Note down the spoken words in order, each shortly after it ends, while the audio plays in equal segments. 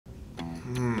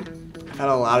I've had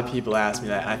a lot of people ask me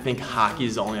that, and I think hockey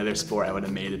is the only other sport I would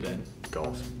have made it in.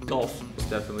 Golf. Golf. It's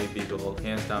definitely be goal.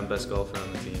 Hands down, best golfer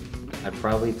on the team. I'd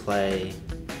probably play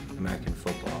American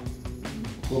football.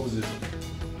 What position?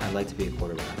 I'd like to be a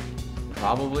quarterback.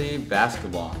 Probably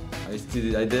basketball. I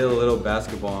did a little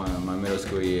basketball in my middle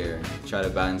school year. Tried to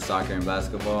balance soccer and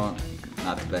basketball.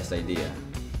 Not the best idea.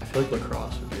 I feel like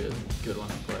lacrosse would be a good one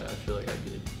to play. I feel like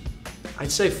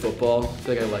I'd say football. I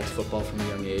feel like I liked football from a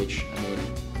young age. I mean,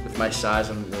 with my size,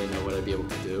 I don't really know what I'd be able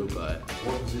to do, but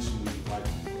What position would you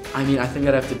like? I mean, I think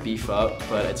I'd have to beef up,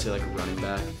 but I'd say like a running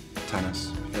back. Tennis,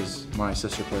 because my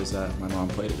sister plays that. My mom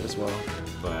played it as well.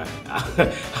 But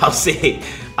I'll say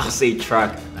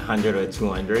track 100 or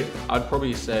 200. I'd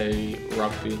probably say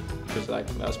rugby, because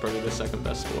that was probably the second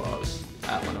best sport I was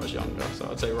at when I was younger, so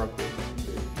I'd say rugby.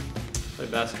 Play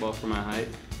basketball for my height.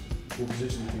 What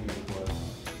position do you think you would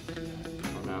play?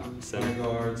 I don't know, Point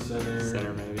guard, center.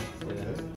 center maybe.